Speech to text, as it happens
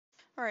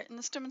All right, in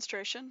this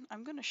demonstration,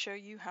 I'm going to show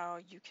you how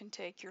you can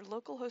take your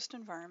localhost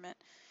environment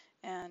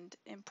and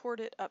import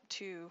it up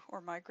to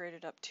or migrate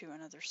it up to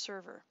another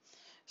server.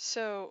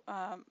 So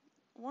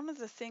one of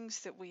the things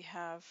that we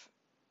have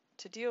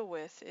to deal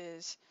with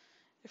is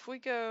if we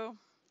go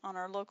on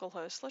our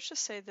localhost, let's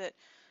just say that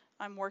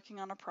I'm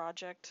working on a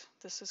project.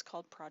 This is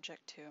called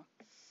Project 2.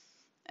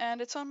 And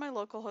it's on my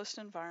localhost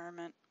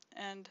environment.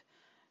 And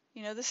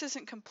this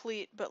isn't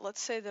complete, but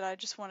let's say that I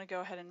just want to go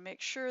ahead and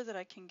make sure that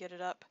I can get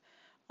it up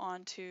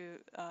onto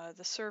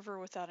the server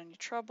without any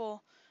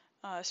trouble,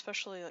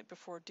 especially like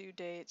before due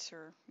dates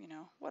or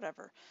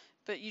whatever.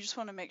 But you just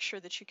want to make sure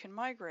that you can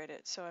migrate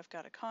it. So I've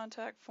got a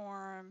contact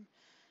form,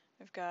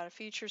 I've got a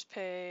features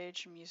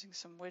page, I'm using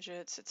some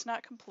widgets. It's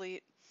not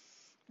complete,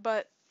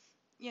 but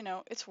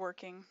it's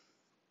working.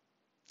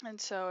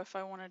 And so if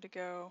I wanted to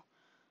go,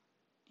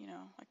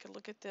 I could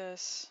look at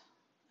this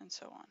and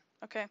so on.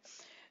 Okay,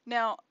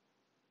 now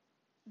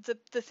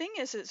the thing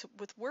is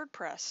with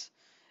WordPress,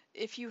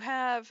 if you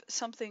have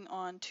something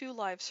on two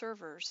live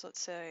servers,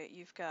 let's say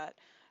you've got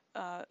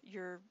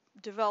your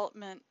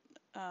development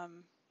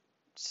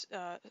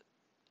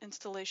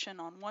installation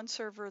on one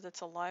server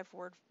that's a live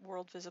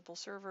world visible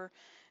server,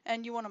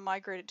 and you want to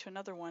migrate it to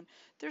another one,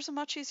 there's a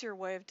much easier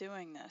way of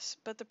doing this.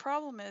 But the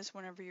problem is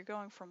whenever you're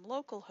going from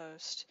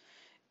localhost,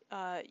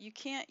 you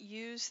can't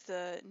use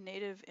the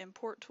native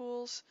import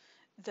tools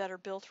that are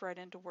built right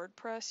into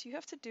WordPress. You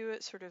have to do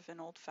it sort of an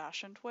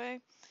old-fashioned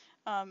way,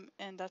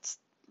 and that's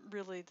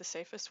really the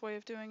safest way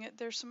of doing it.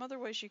 There's some other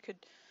ways you could,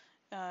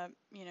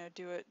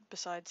 do it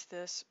besides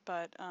this,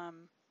 but I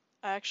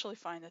actually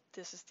find that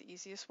this is the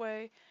easiest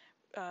way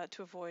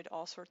to avoid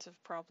all sorts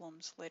of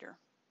problems later.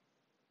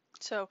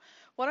 So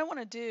what I want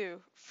to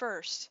do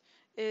first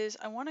is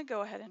I want to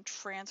go ahead and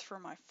transfer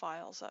my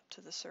files up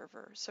to the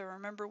server. So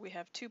remember, we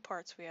have two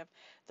parts. We have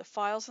the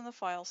files in the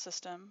file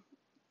system,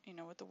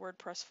 with the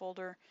WordPress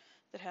folder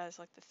that has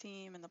like the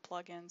theme and the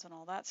plugins and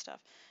all that stuff.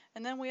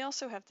 And then we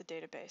also have the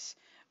database.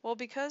 Well,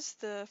 because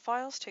the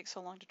files take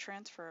so long to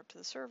transfer up to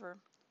the server,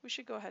 we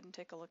should go ahead and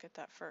take a look at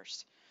that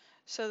first.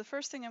 So the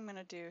first thing I'm going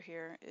to do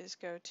here is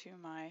go to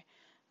my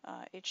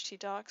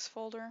htdocs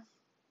folder.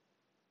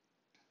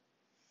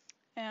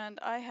 And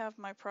I have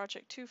my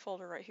Project 2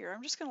 folder right here.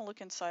 I'm just going to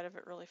look inside of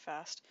it really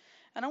fast.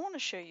 And I want to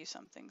show you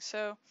something.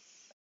 So,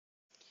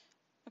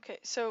 okay,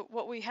 so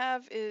what we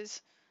have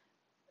is,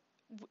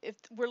 if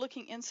we're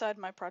looking inside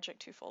my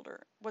Project 2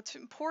 folder, what's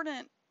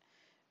important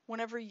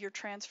whenever you're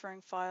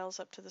transferring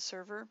files up to the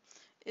server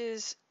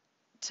is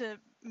to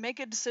make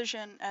a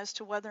decision as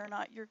to whether or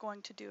not you're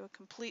going to do a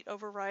complete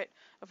overwrite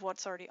of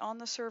what's already on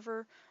the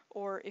server,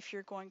 or if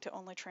you're going to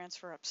only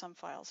transfer up some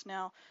files.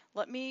 Now,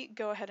 let me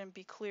go ahead and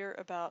be clear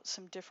about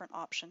some different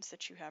options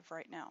that you have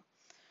right now.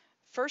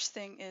 First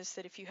thing is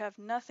that if you have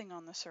nothing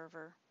on the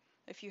server,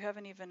 if you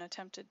haven't even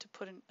attempted to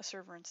put in a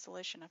server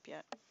installation up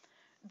yet,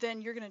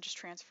 then you're going to just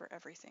transfer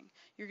everything.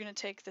 You're going to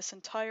take this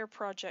entire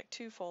Project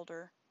 2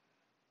 folder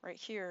right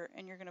here,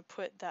 and you're going to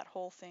put that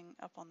whole thing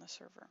up on the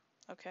server.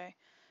 Okay?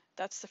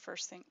 That's the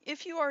first thing.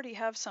 If you already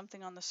have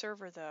something on the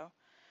server though,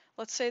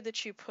 let's say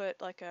that you put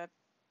like a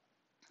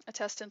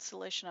test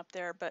installation up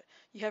there, but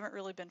you haven't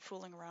really been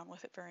fooling around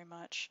with it very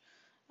much,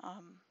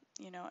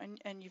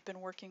 and you've been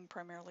working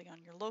primarily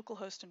on your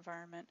localhost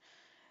environment,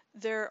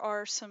 there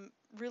are some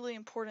really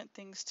important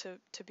things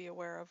to be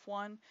aware of.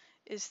 One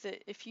is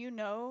that if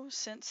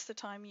since the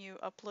time you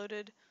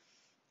uploaded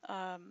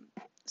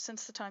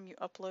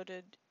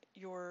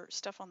your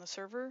stuff on the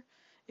server,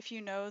 if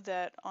you know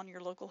that on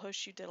your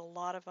localhost you did a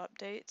lot of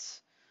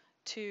updates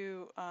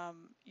to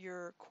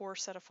your core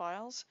set of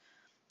files,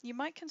 you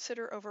might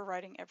consider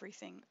overwriting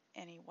everything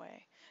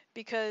anyway,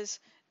 because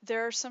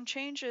there are some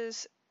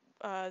changes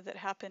that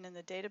happen in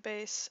the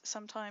database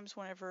sometimes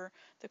whenever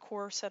the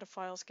core set of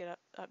files get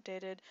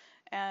updated,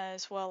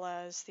 as well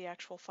as the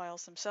actual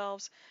files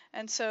themselves.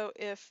 And so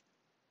if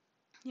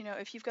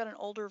you've got an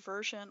older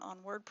version on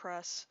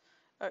WordPress,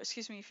 if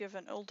you have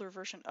an older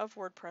version of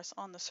WordPress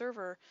on the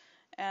server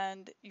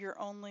and you're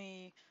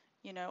only,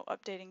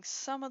 updating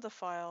some of the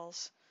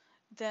files,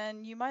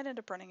 then you might end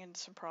up running into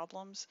some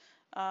problems.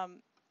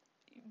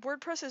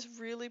 WordPress is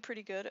really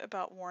pretty good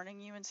about warning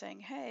you and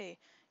saying, hey,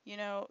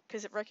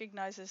 because it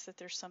recognizes that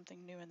there's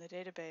something new in the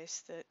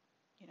database that,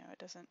 it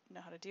doesn't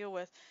know how to deal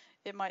with.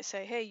 It might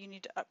say, hey, you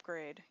need to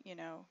upgrade,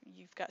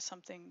 you've got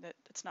something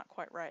that's not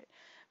quite right.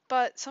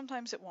 But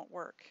sometimes it won't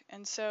work.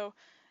 And so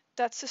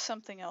that's just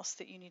something else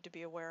that you need to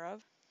be aware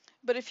of.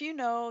 But if you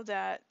know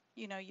that,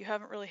 you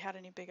haven't really had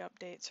any big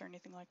updates or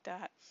anything like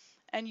that,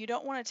 and you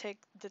don't want to take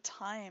the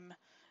time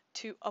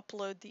to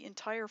upload the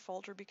entire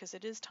folder because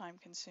it is time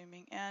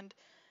consuming. And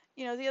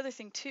the other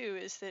thing too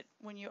is that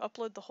when you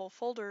upload the whole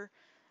folder,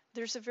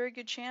 there's a very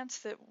good chance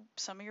that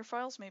some of your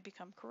files may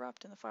become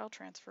corrupt in the file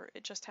transfer.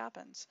 It just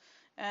happens.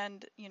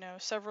 And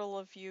several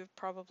of you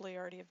probably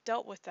already have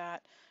dealt with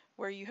that,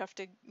 where you have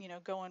to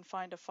go and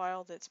find a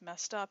file that's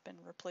messed up and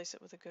replace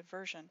it with a good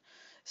version.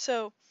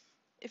 So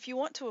if you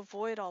want to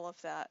avoid all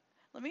of that,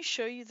 let me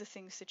show you the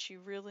things that you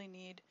really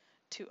need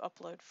to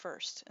upload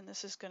first. And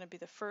this is going to be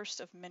the first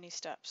of many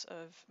steps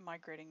of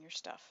migrating your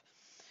stuff.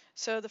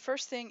 So the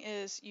first thing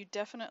is you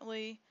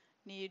definitely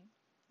need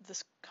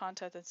this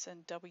content that's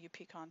in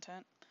WP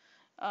content.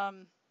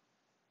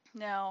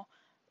 Now,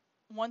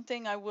 one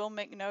thing I will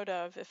make note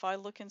of, if I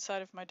look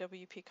inside of my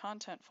WP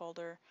content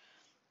folder,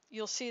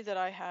 you'll see that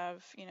I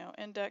have,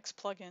 index,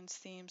 plugins,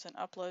 themes, and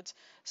uploads.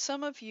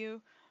 Some of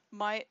you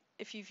might,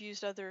 if you've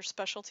used other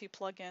specialty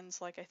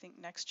plugins, like I think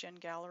Next Gen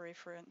Gallery,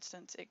 for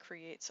instance, it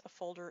creates a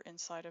folder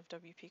inside of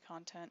WP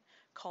content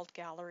called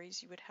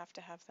galleries. You would have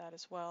to have that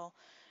as well.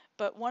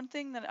 But one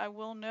thing that I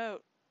will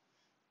note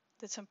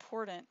that's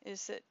important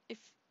is that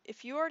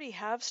if you already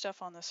have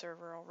stuff on the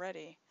server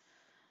already,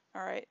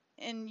 all right,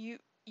 and you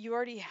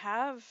already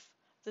have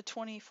the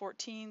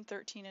 2014,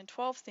 13, and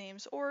 12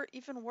 themes, or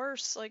even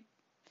worse,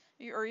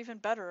 or even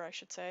better, I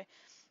should say,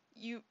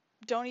 you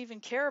don't even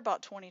care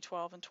about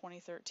 2012 and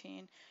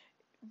 2013,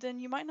 then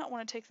you might not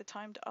want to take the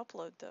time to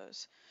upload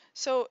those.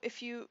 So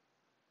if you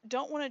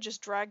don't want to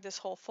just drag this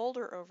whole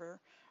folder over,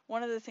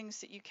 one of the things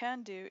that you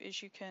can do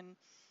is you can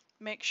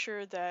make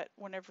sure that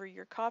whenever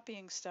you're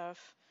copying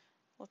stuff,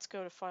 let's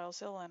go to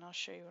Filezilla and I'll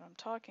show you what I'm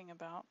talking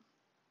about.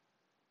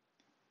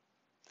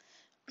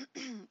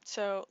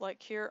 So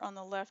like here on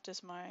the left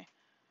is my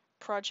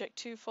project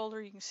 2 folder.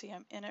 You can see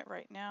I'm in it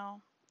right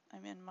now.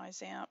 I'm in my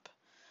XAMPP.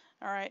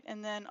 All right,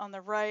 and then on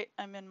the right,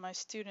 I'm in my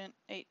student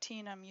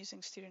 18. I'm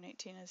using student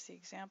 18 as the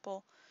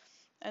example.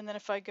 And then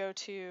if I go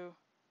to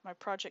my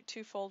project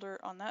 2 folder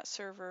on that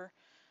server,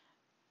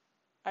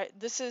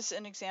 this is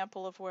an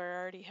example of where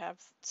I already have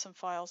some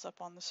files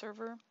up on the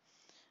server.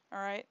 All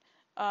right.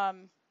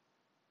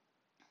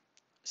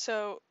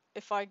 So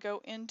if I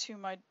go into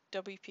my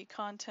WP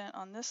content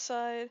on this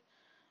side,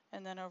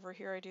 and then over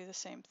here I do the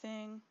same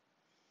thing.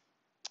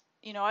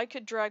 I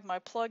could drag my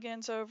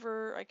plugins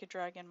over, I could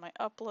drag in my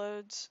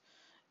uploads,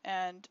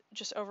 and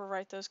just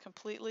overwrite those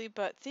completely.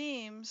 But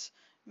themes,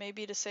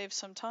 maybe to save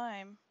some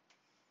time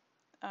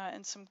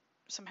and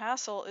some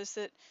hassle, is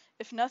that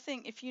if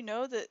you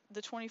know that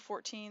the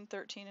 2014,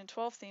 13, and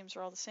 12 themes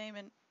are all the same,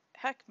 and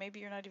heck, maybe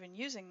you're not even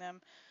using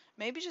them,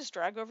 maybe just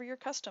drag over your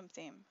custom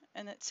theme,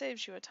 and it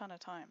saves you a ton of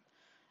time,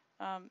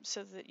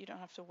 so that you don't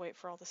have to wait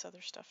for all this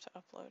other stuff to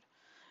upload.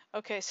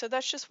 Okay, so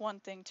that's just one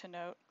thing to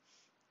note.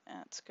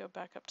 Let's go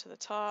back up to the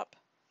top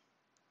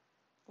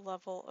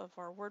level of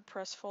our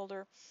WordPress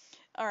folder.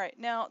 All right,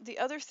 now the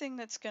other thing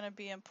that's going to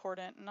be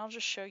important, and I'll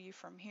just show you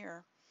from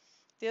here,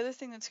 the other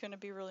thing that's going to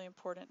be really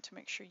important to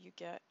make sure you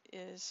get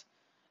is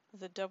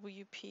the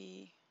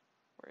WP,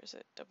 where is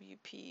it,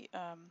 WP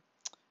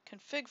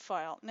config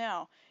file.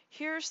 Now,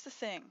 here's the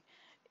thing.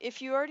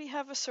 If you already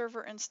have a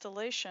server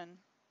installation,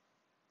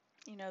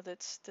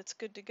 that's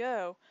good to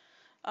go,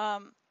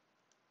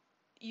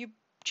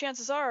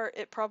 chances are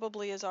it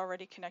probably is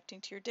already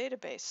connecting to your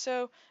database.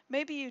 So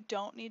maybe you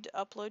don't need to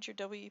upload your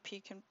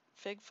WP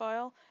config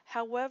file.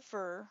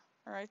 However,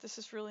 all right, this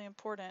is really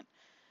important,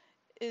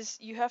 is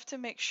you have to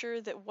make sure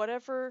that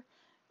whatever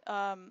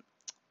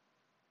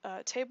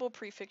table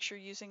prefix you're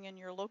using in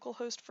your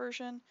localhost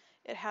version,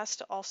 it has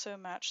to also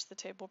match the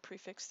table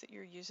prefix that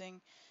you're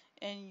using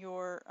in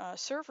your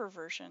server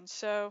version.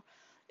 So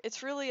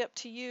it's really up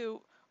to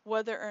you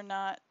whether or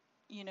not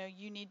you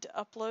need to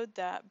upload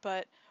that,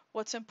 but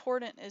what's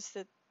important is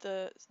that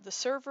the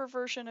server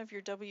version of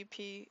your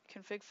WP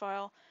config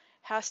file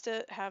has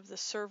to have the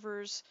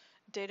server's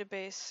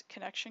database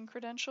connection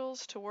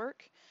credentials to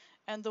work,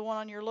 and the one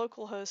on your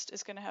local host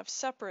is going to have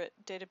separate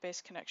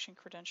database connection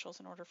credentials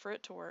in order for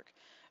it to work.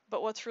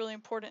 But what's really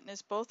important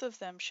is both of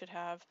them should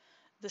have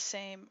the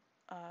same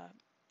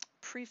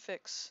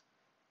prefix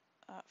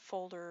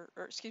folder,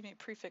 or excuse me,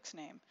 prefix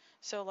name.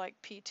 So like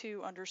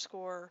P2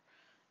 underscore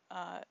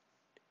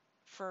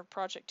for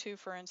project 2,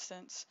 for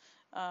instance,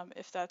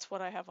 if that's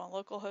what I have on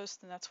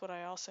localhost, then that's what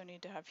I also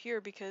need to have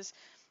here, because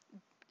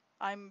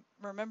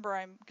remember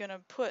I'm going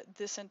to put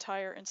this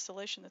entire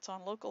installation that's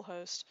on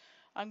localhost,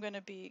 I'm going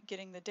to be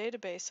getting the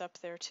database up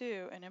there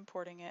too and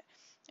importing it.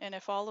 And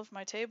if all of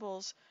my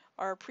tables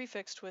are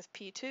prefixed with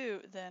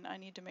P2, then I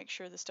need to make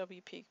sure this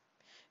WP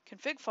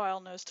config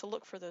file knows to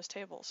look for those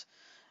tables.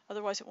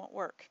 Otherwise it won't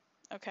work.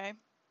 Okay?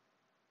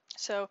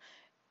 So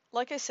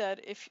like I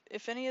said,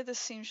 if any of this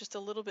seems just a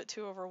little bit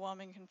too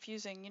overwhelming and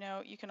confusing,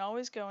 you can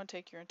always go and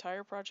take your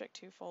entire project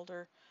 2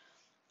 folder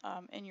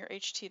in your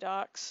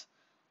htdocs.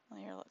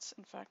 Here, let's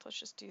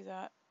just do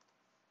that.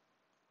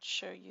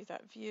 Show you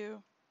that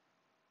view.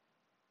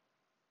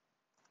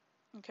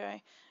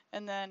 Okay,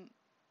 and then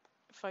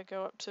if I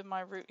go up to my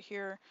root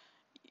here,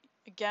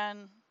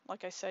 again,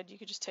 like I said, you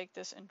could just take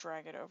this and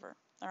drag it over.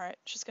 All right,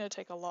 it's just going to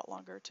take a lot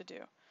longer to do.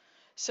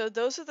 So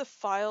those are the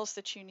files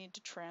that you need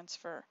to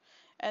transfer.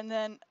 And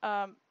then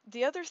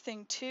the other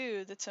thing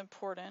too that's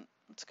important,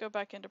 let's go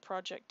back into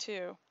project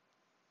 2.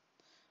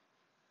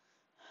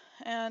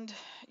 And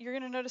you're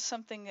going to notice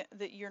something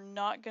that you're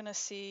not going to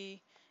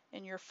see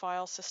in your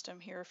file system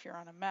here if you're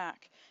on a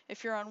Mac.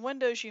 If you're on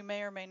Windows, you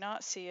may or may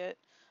not see it,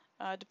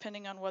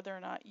 depending on whether or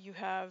not you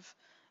have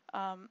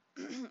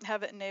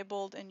have it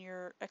enabled in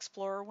your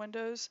Explorer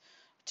windows.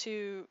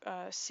 to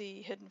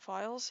see hidden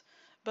files,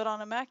 but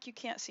on a Mac you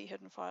can't see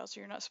hidden files.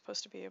 You're not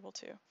supposed to be able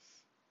to.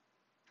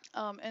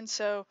 And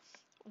so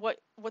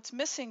what's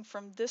missing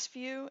from this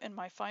view in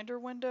my Finder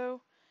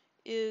window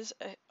is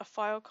a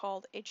file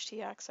called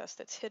htaccess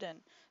that's hidden.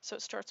 So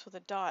it starts with a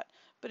dot.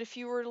 But if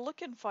you were to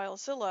look in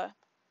Filezilla,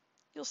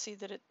 you'll see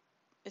that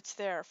it's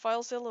there.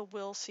 Filezilla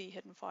will see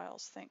hidden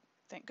files.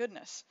 Thank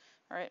goodness.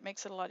 All right, it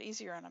makes it a lot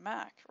easier on a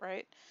Mac,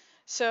 right?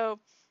 So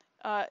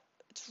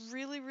it's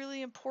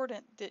really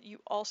important that you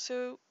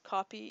also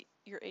copy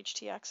your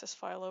htaccess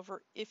file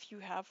over if you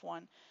have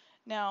one.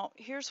 Now,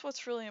 here's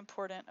what's really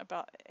important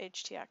about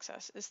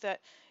htaccess is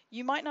that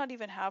you might not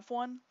even have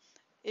one.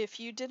 If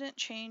you didn't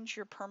change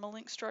your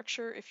permalink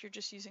structure, if you're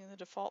just using the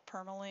default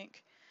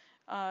permalink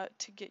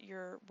to get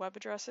your web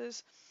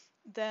addresses,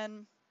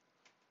 then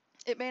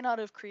it may not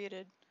have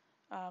created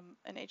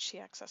an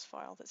htaccess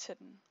file that's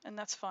hidden, and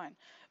that's fine.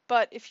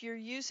 But if you're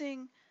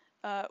using,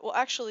 well,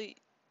 actually,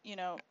 you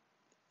know,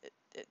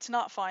 it's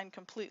not fine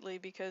completely,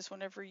 because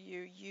whenever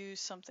you use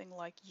something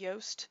like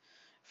Yoast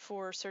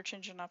for search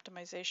engine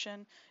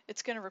optimization,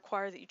 it's going to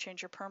require that you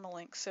change your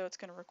permalink, so it's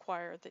going to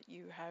require that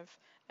you have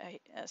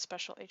a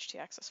special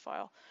htaccess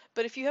file.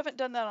 But if you haven't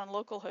done that on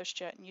localhost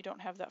yet and you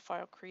don't have that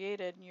file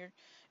created and you're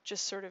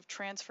just sort of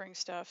transferring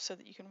stuff so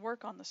that you can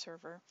work on the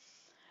server,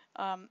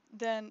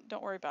 then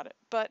don't worry about it.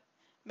 But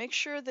make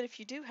sure that if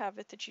you do have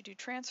it, that you do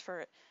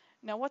transfer it.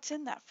 Now, what's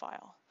in that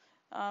file?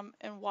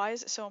 And why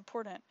is it so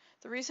important?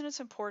 The reason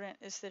it's important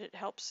is that it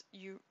helps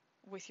you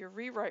with your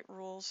rewrite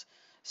rules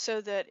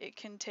so that it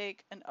can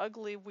take an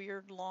ugly,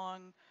 weird,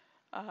 long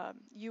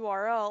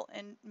URL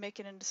and make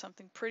it into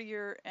something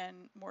prettier and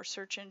more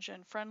search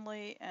engine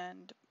friendly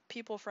and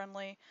people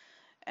friendly.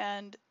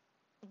 And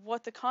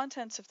what the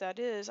contents of that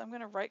is, I'm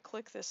going to right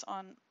click this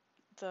on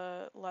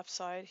the left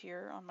side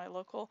here on my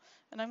local,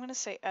 and I'm going to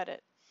say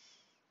edit.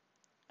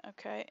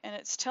 Okay, and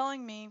it's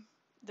telling me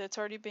that it's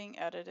already being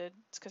edited.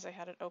 It's because I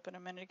had it open a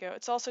minute ago.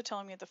 It's also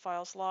telling me the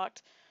file's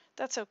locked.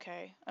 That's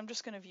okay. I'm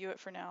just going to view it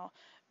for now.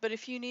 But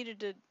if you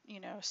needed to,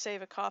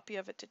 save a copy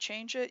of it to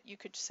change it, you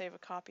could save a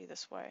copy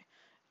this way,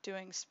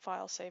 doing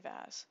file save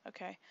as.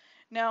 Okay.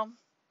 Now,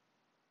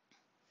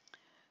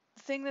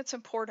 the thing that's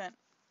important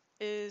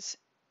is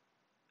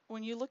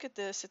when you look at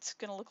this, it's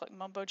going to look like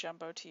mumbo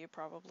jumbo to you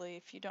probably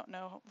if you don't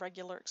know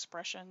regular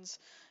expressions,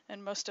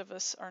 and most of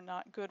us are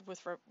not good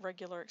with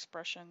regular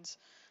expressions.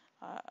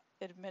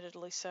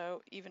 Admittedly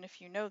so, even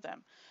if you know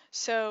them.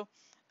 So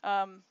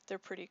they're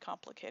pretty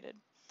complicated.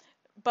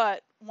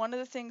 But one of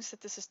the things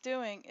that this is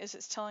doing is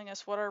it's telling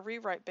us what our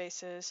rewrite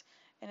base is,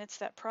 and it's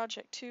that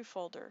project 2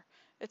 folder.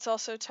 It's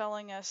also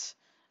telling us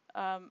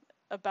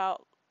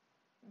about,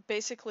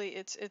 basically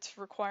it's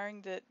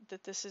requiring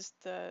that this is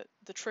the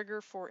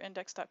trigger for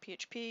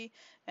index.php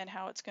and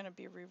how it's going to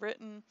be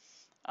rewritten.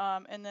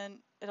 And then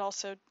it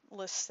also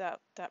lists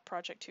that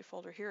project 2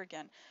 folder here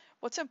again.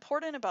 What's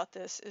important about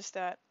this is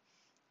that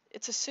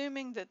it's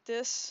assuming that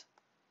this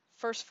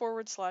first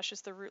 /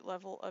 is the root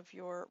level of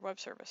your web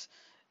service.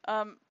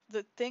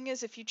 The thing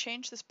is, if you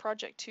change this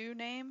project 2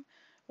 name,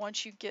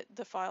 once you get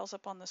the files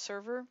up on the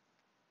server,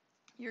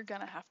 you're going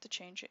to have to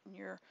change it in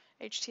your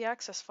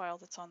htaccess file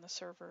that's on the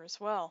server as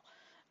well.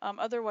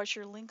 Otherwise,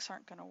 your links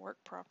aren't going to work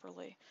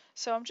properly.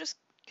 So I'm just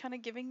kind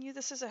of giving you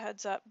this as a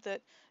heads up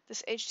that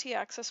this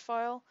htaccess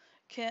file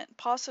can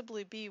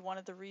possibly be one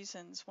of the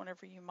reasons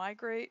whenever you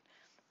migrate,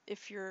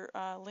 if your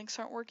links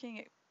aren't working,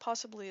 it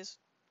possibly is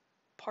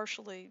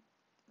partially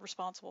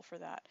responsible for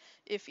that.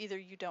 If either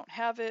you don't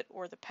have it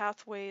or the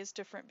pathway is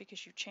different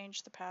because you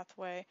changed the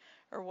pathway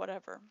or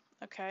whatever.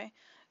 Okay,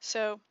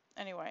 so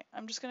anyway,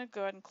 I'm just going to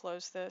go ahead and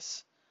close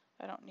this.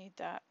 I don't need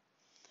that.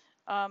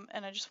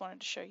 And I just wanted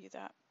to show you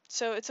that.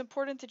 So it's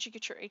important that you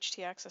get your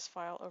htaccess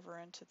file over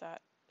into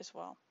that as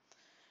well.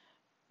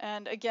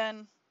 And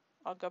again,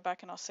 I'll go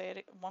back and I'll say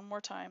it one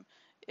more time.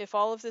 If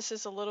all of this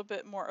is a little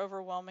bit more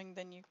overwhelming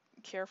than you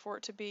care for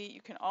it to be,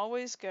 you can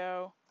always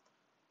go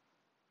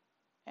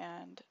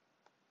and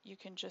you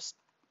can just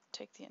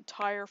take the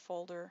entire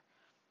folder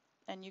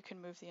and you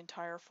can move the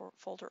entire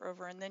folder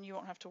over, and then you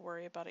won't have to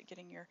worry about it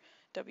getting your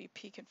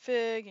WP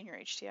config and your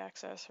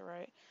htaccess, all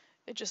right?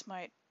 It just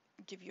might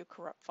give you a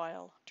corrupt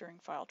file during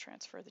file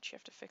transfer that you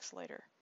have to fix later.